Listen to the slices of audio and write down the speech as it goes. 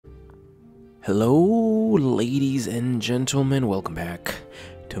Hello, ladies and gentlemen. Welcome back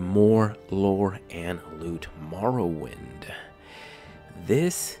to more Lore and Loot Morrowind.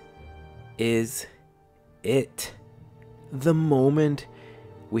 This is it. The moment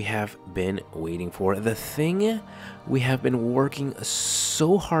we have been waiting for. The thing we have been working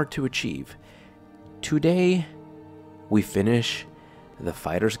so hard to achieve. Today, we finish the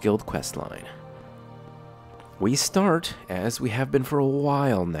Fighters Guild questline. We start, as we have been for a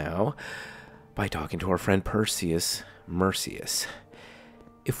while now, by talking to our friend Mercius.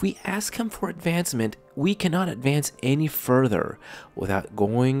 If we ask him for advancement, we cannot advance any further without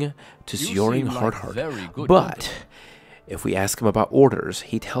going to Sjoring Hardheart. But if we ask him about orders,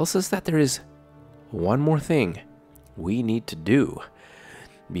 he tells us that there is one more thing we need to do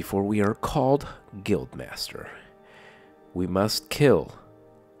before we are called Guildmaster. We must kill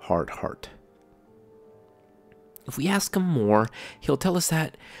Hardheart. If we ask him more, he'll tell us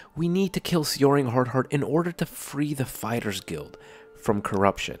that we need to kill Sjoring Hardheart in order to free the Fighters Guild from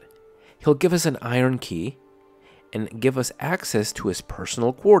corruption. He'll give us an iron key and give us access to his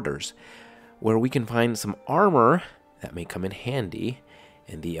personal quarters, where we can find some armor that may come in handy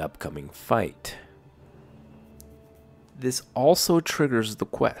in the upcoming fight. This also triggers the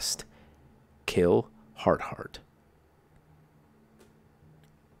quest, Kill Hardheart.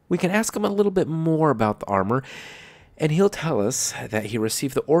 We can ask him a little bit more about the armor, and he'll tell us that he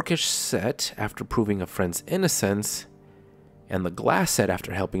received the Orcish set after proving a friend's innocence, and the glass set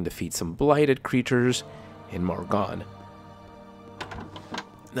after helping defeat some blighted creatures in Morrowind.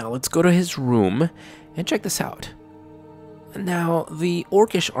 Now let's go to his room and check this out. Now, the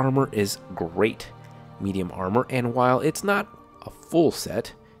Orcish armor is great medium armor, and while it's not a full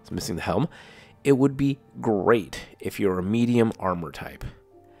set, it's missing the helm, it would be great if you're a medium armor type.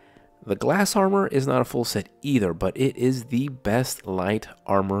 The glass armor is not a full set either, but it is the best light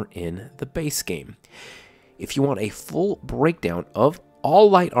armor in the base game. If you want a full breakdown of all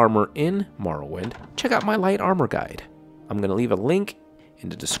light armor in Morrowind, check out my light armor guide. I'm going to leave a link in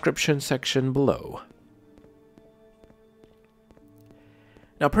the description section below.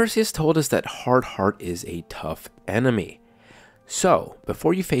 Now, Perseus told us that Hardheart is a tough enemy. So,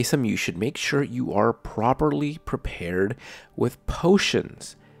 before you face him, you should make sure you are properly prepared with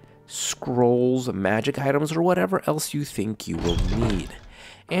potions, scrolls, magic items, or whatever else you think you will need,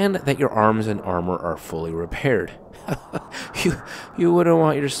 and that your arms and armor are fully repaired. You wouldn't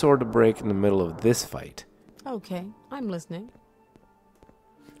want your sword to break in the middle of this fight. Okay, I'm listening.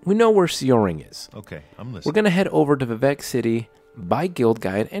 We know where Sjoring is. Okay, I'm listening. We're going to head over to Vivec City, buy Guild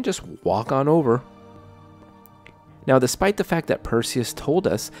Guide, and just walk on over. Now, despite the fact that Perseus told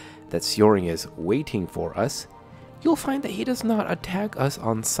us that Sjoring is waiting for us, you'll find that he does not attack us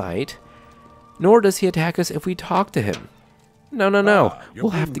on sight, nor does he attack us if we talk to him. No. We'll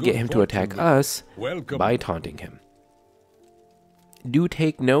have to get him to attack us by taunting him. Do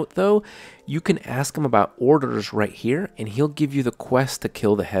take note, though, you can ask him about orders right here, and he'll give you the quest to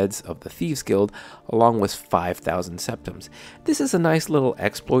kill the heads of the Thieves Guild, along with 5,000 septums. This is a nice little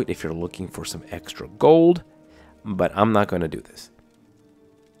exploit if you're looking for some extra gold, but I'm not going to do this.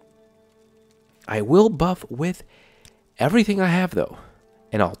 I will buff with everything I have, though,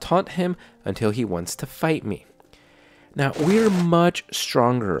 and I'll taunt him until he wants to fight me. Now, we're much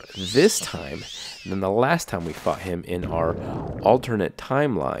stronger this time than the last time we fought him in our alternate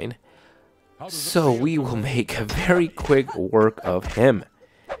timeline, so we will make a very quick work of him.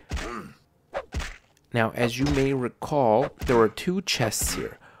 Now, as you may recall, there are two chests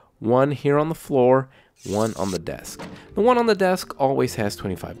here. One here on the floor, one on the desk. The one on the desk always has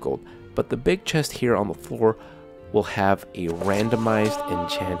 25 gold, but the big chest here on the floor will have a randomized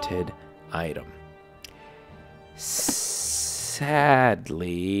enchanted item. Sadly,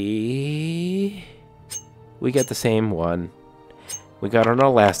 we get the same one we got on our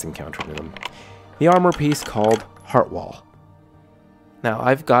last encounter with him. The armor piece called Heartwall. Now,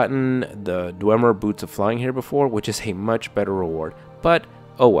 I've gotten the Dwemer Boots of Flying here before, which is a much better reward, but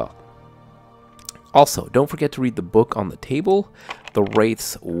oh well. Also, don't forget to read the book on the table, The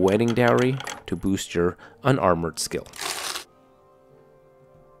Wraith's Wedding Dowry, to boost your unarmored skill.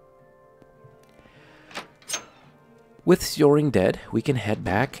 With Sjoring dead, we can head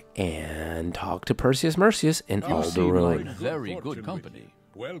back and talk to Mercius in Alderaan. Very good company.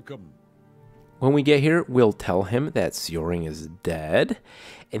 Welcome. When we get here, we'll tell him that Sjoring is dead,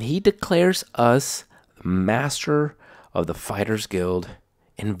 and he declares us master of the Fighters Guild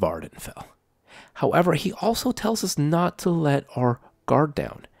in Vvardenfell. However, he also tells us not to let our guard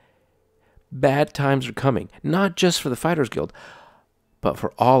down. Bad times are coming, not just for the Fighters Guild, but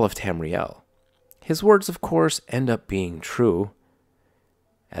for all of Tamriel. His words, of course, end up being true,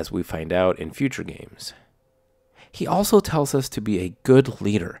 as we find out in future games. He also tells us to be a good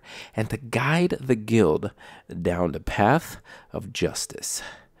leader and to guide the guild down the path of justice.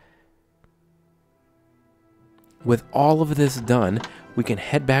 With all of this done, we can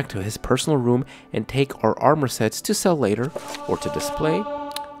head back to his personal room and take our armor sets to sell later, or to display,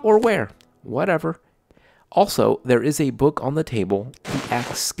 or wear, whatever. Also, there is a book on the table, the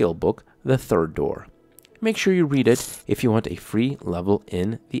Axe Skill Book, The Third Door. Make sure you read it if you want a free level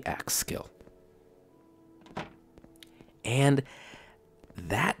in the Axe Skill. And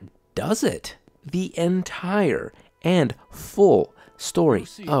that does it. The entire and full story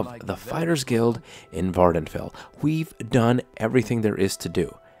of the Fighters Guild in Vardenfell. We've done everything there is to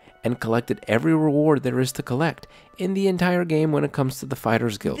do and collected every reward there is to collect in the entire game when it comes to the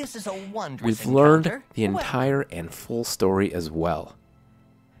Fighters Guild. This is a wondrous We've encounter. learned the entire and full story as well.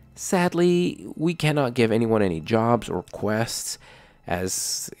 Sadly, we cannot give anyone any jobs or quests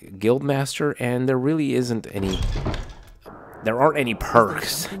as Guildmaster, and there really isn't any... There aren't any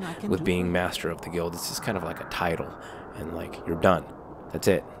perks with being Master of the Guild. It's just kind of like a title, and like, you're done. That's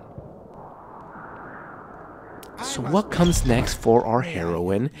it. So what comes next for our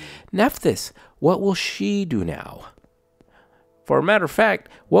heroine, Nephthys? What will she do now? For a matter of fact,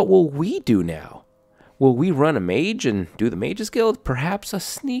 what will we do now? Will we run a mage and do the Mages Guild? Perhaps a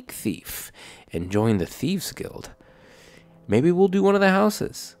sneak thief and join the Thieves Guild? Maybe we'll do one of the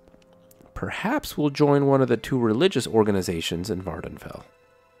houses. Perhaps we'll join one of the 2 religious organizations in Vardenfell.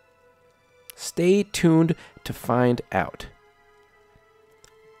 Stay tuned to find out.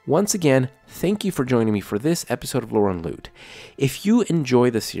 Once again, thank you for joining me for this episode of Lore and Loot. If you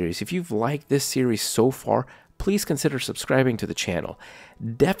enjoy the series, if you've liked this series so far, please consider subscribing to the channel.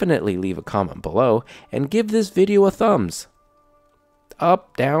 Definitely leave a comment below and give this video a thumbs.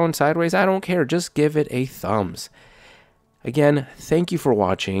 Up, down, sideways, I don't care. Just give it a thumbs. Again, thank you for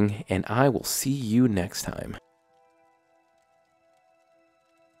watching, and I will see you next time.